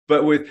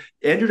But with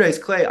Andrew Dice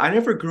Clay, I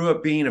never grew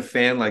up being a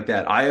fan like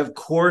that. I, of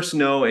course,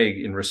 know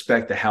and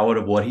respect the hell out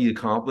of what he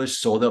accomplished,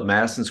 sold out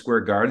Madison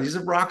Square Garden. He's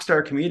a rock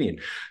star comedian.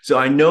 So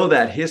I know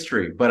that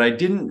history, but I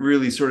didn't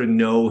really sort of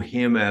know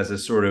him as a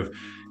sort of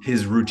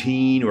his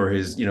routine or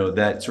his,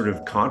 that sort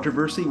of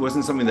controversy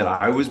wasn't something that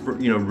I was,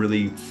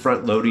 really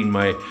front loading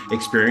my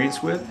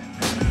experience with.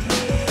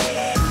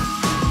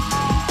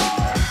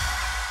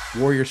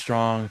 Warrior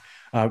Strong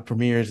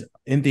premieres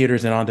in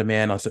theaters and on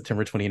demand on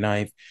September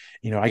 29th.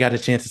 I got a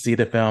chance to see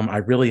the film. I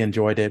really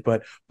enjoyed it.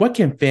 But what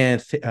can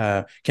fans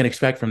can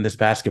expect from this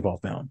basketball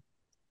film?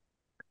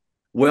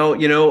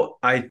 Well,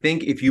 I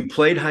think if you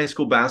played high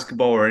school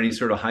basketball or any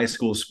sort of high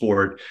school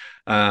sport,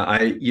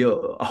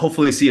 you'll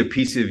hopefully see a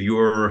piece of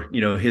your,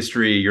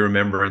 history, your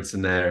remembrance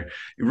in there.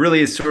 It really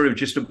is sort of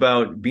just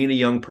about being a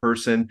young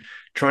person,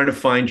 trying to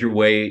find your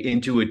way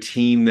into a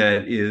team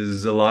that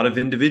is a lot of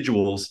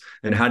individuals,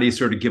 and how do you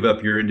sort of give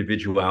up your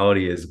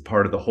individuality as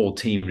part of the whole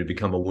team to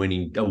become a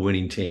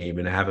winning team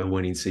and have a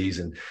winning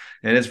season.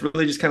 And it's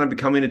really just kind of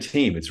becoming a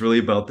team. It's really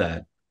about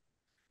that.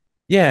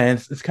 Yeah, and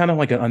it's kind of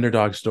like an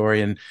underdog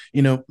story. And,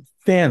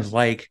 fans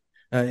like,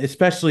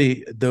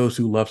 especially those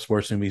who love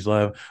sports movies,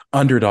 love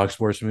underdog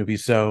sports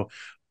movies. So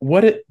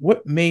what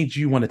made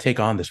you want to take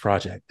on this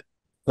project?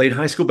 Played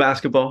high school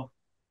basketball.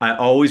 I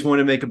always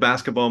wanted to make a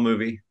basketball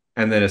movie.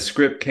 And then a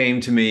script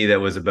came to me that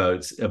was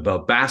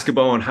about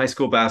basketball and high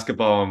school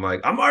basketball. I'm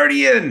like, I'm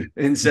already in.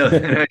 And so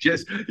then I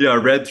just,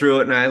 read through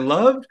it. And I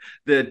loved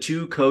the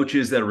two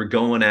coaches that were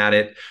going at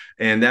it.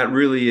 And that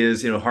really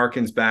is,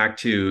 harkens back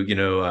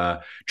to,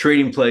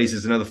 Trading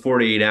Places, another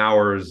 48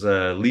 hours,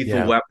 Lethal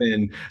Yeah.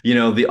 Weapon,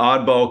 the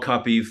oddball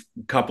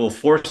couple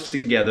forced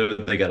together.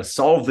 They got to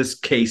solve this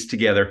case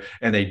together,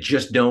 and they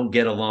just don't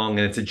get along.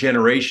 And it's a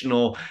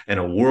generational and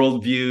a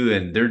worldview,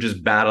 and they're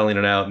just battling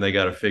it out, and they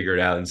got to figure it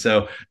out. And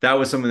so that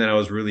was something that I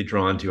was really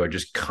drawn to. I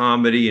just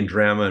comedy and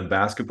drama and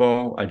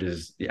basketball. I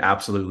just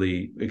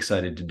absolutely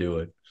excited to do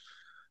it.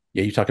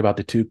 Yeah, you talk about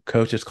the two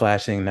coaches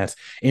clashing. That's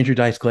Andrew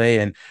Dice Clay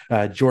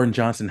and Jordan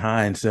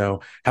Johnson-Hinds.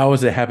 So how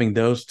was it having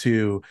those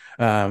two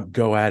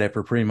go at it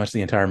for pretty much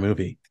the entire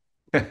movie?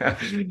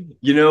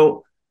 you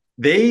know,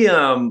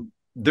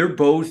 they're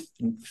both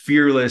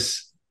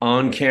fearless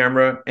on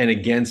camera and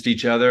against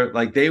each other.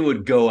 Like they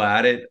would go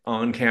at it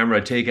on camera,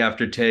 take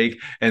after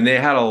take, and they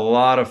had a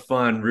lot of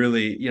fun.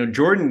 Really,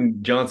 Jordan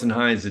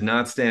Johnson-Hinds did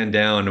not stand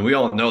down, and we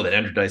all know that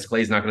Andrew Dice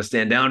Clay is not going to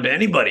stand down to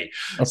anybody.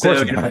 Of So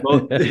course not.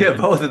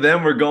 both of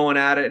them were going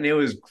at it, and it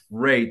was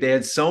great. They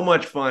had so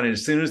much fun, and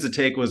as soon as the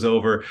take was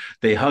over,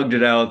 they hugged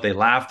it out, they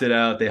laughed it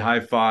out, they high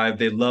fived,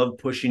 they loved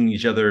pushing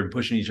each other and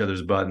pushing each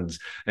other's buttons,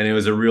 and it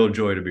was a real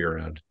joy to be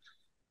around.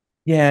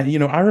 Yeah,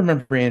 I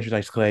remember Andrew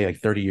Dice Clay like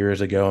 30 years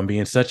ago and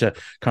being such a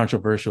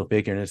controversial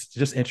figure. And it's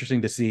just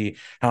interesting to see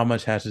how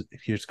much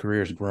his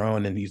career has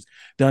grown, and he's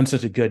done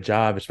such a good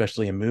job,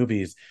 especially in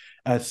movies.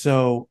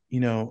 So,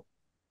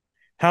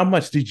 how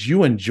much did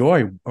you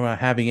enjoy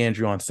having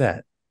Andrew on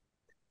set?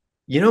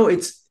 You know,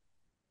 it's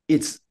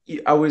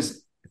I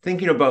was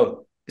thinking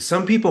about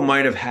some people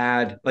might have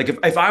had like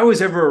if I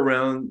was ever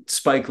around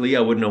Spike Lee, I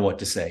wouldn't know what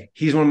to say.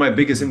 He's one of my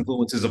biggest Mhm.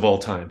 influences of all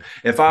time.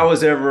 If I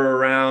was ever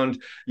around,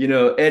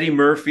 Eddie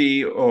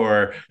Murphy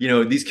or,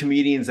 these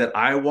comedians that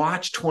I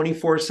watch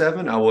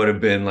 24/7, I would have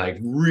been like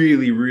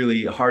really,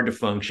 really hard to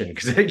function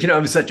because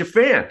I'm such a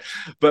fan.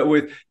 But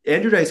with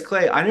Andrew Dice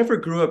Clay, I never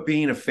grew up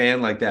being a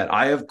fan like that.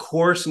 I, of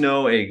course,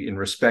 know and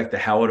respect the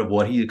hell out of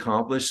what he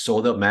accomplished,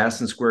 sold out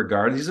Madison Square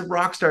Garden. He's a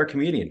rock star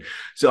comedian.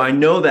 So I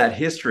know that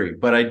history,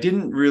 but I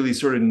didn't really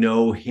sort of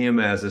know him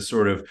as a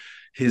sort of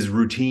his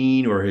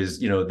routine or his,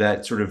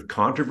 that sort of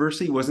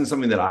controversy wasn't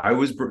something that I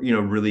was,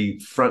 really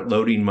front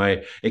loading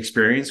my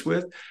experience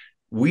with.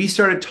 We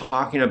started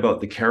talking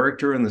about the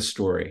character and the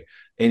story,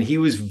 and he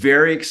was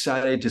very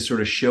excited to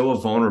sort of show a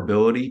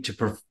vulnerability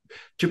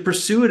to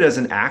pursue it as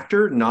an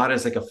actor, not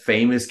as like a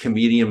famous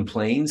comedian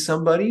playing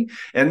somebody.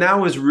 And that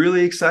was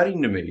really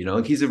exciting to me.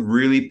 Like he's a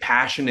really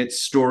passionate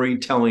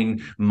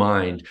storytelling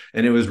mind.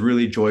 And it was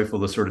really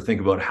joyful to sort of think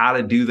about how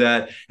to do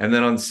that. And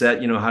then on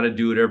set, how to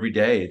do it every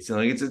day. It's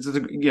like,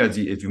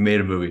 if you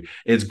made a movie,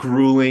 it's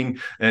grueling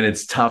and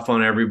it's tough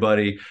on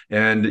everybody.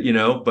 And,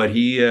 but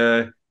he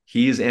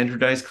is Andrew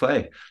Dice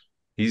Clay.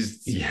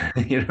 He's, yeah,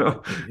 he's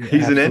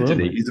an entity.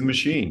 Absolutely. He's a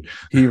machine.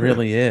 He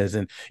really is.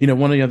 And,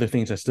 one of the other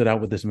things that stood out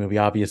with this movie,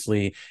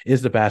 obviously,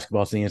 is the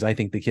basketball scenes. I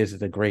think the kids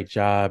did a great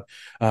job,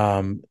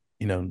 um,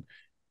 you know,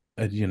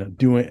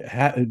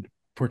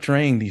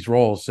 portraying these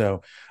roles.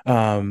 So,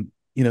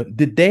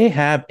 did they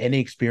have any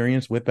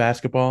experience with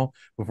basketball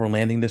before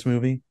landing this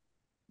movie?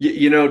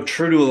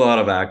 True to a lot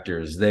of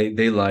actors,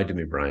 they lied to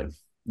me, Brian.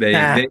 They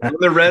on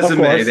their Of resume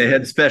course. they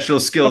had special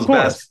Of skills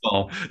course.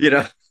 basketball.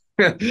 Yeah.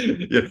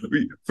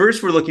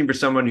 First, we're looking for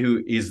someone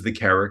who is the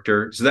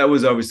character, so that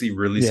was obviously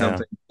really Yeah.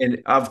 something.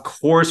 And of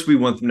course, we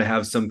want them to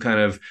have some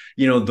kind of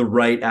the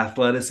right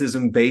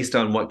athleticism based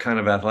on what kind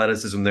of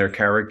athleticism their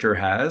character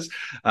has.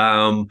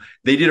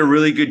 They did a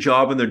really good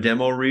job in their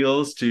demo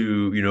reels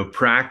to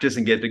practice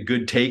and get a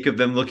good take of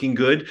them looking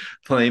good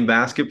playing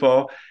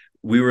basketball.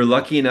 we were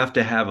lucky enough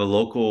to have a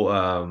local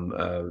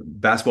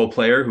basketball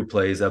player who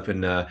plays up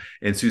in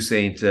Sault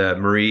Ste.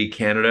 Marie,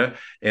 Canada,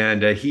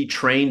 and he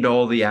trained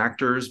all the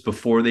actors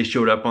before they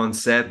showed up on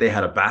set. They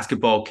had a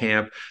basketball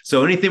camp,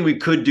 so anything we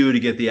could do to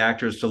get the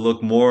actors to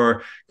look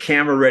more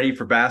camera ready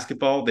for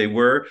basketball, they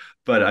were.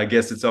 But I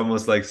guess it's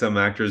almost like some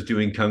actors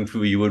doing kung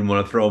fu. You wouldn't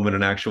want to throw them in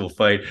an actual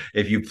fight.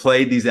 If you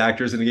played these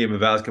actors in a game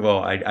of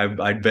basketball,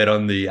 I'd bet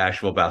on the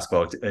actual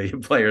basketball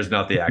players,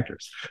 not the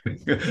actors.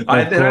 Of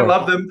I course.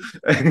 love them.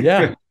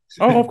 Yeah.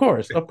 Oh, of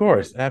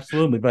course,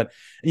 absolutely. But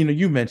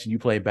you mentioned you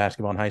played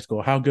basketball in high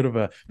school. How good of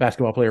a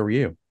basketball player were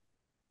you?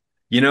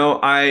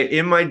 I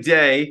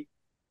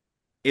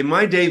in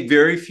my day,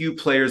 very few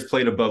players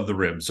played above the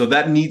rim. So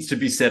that needs to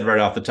be said right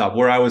off the top.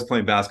 Where I was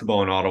playing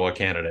basketball in Ottawa,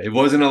 Canada, it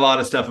wasn't a lot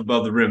of stuff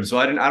above the rim. So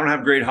I don't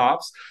have great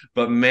hops,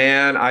 but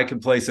man, I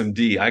could play some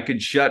D. I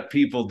could shut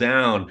people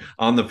down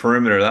on the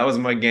perimeter. That was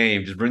my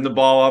game. Just bring the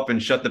ball up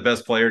and shut the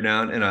best player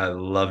down, and I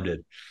loved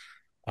it.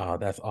 Oh,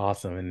 that's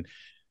awesome. And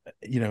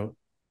you know,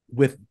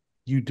 with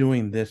you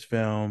doing this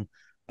film,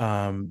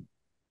 um,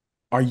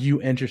 are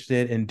you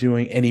interested in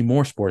doing any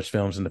more sports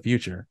films in the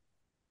future?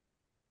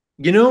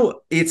 You know,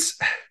 it's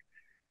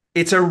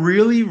a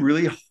really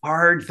really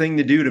hard thing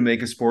to do to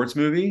make a sports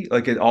movie,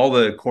 like all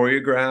the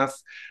choreograph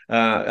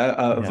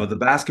of Yeah. the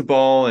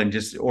basketball and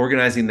just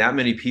organizing that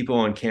many people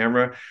on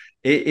camera.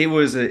 It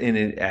was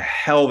a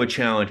hell of a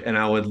challenge, and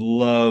I would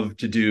love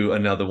to do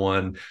another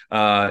one.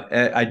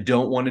 I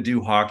don't want to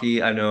do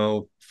hockey. I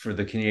know for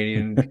the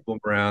Canadian people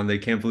around, they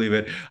can't believe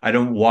it. I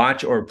don't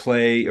watch or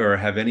play or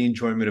have any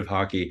enjoyment of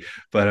hockey,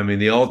 but I mean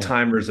the all Yeah.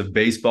 timers of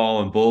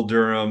baseball and Bull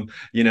Durham,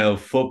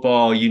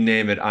 football, you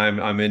name it.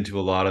 I'm into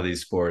a lot of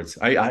these sports.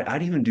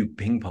 I'd even do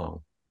ping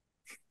pong.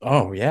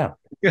 Oh, yeah.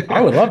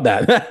 I would love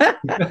that.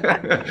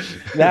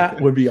 That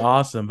would be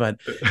awesome.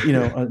 But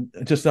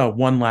just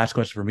one last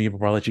question for me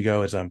before I let you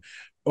go is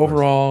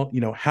overall,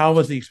 how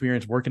was the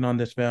experience working on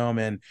this film?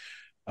 And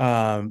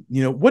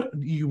what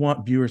do you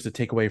want viewers to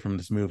take away from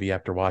this movie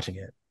after watching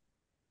it?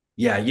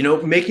 Yeah,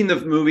 making the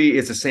movie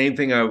is the same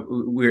thing.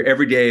 We're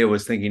every day I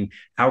was thinking,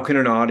 how can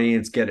an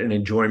audience get an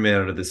enjoyment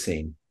out of the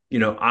scene?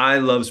 I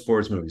love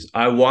sports movies.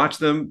 I watch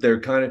them. They're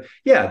kind of,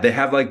 yeah, they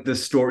have like the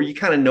story. You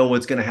kind of know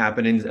what's going to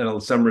happen in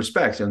some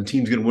respects, and the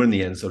team's going to win in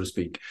the end, so to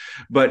speak.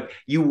 But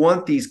you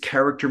want these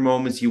character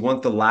moments. You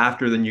want the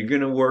laughter. Then you're going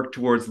to work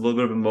towards a little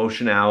bit of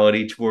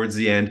emotionality towards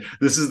the end.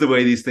 This is the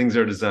way these things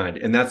are designed,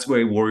 and that's the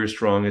way Warrior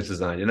Strong is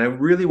designed. And I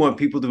really want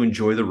people to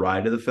enjoy the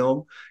ride of the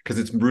film because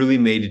it's really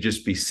made to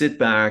just be sit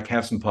back,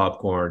 have some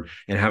popcorn,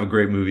 and have a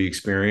great movie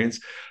experience.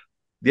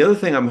 The other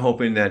thing I'm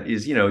hoping that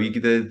is, the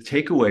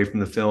takeaway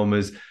from the film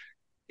is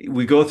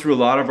we go through a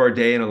lot of our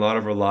day and a lot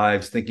of our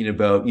lives thinking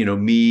about,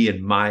 me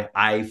and my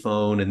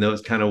iPhone and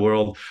those kind of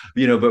world,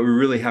 but we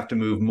really have to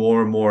move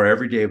more and more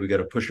every day. We got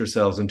to push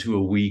ourselves into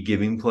a we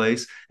giving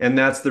place. And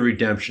that's the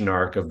redemption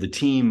arc of the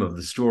team, of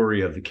the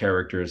story, of the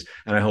characters.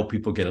 And I hope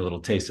people get a little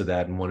taste of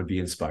that and want to be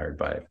inspired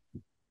by it.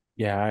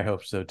 Yeah, I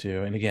hope so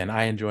too. And again,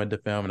 I enjoyed the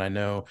film, and I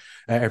know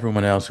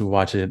everyone else who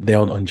watch it,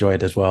 they'll enjoy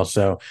it as well.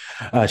 So,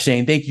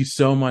 Shane, thank you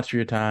so much for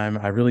your time.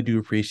 I really do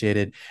appreciate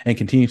it, and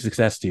continued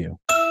success to you.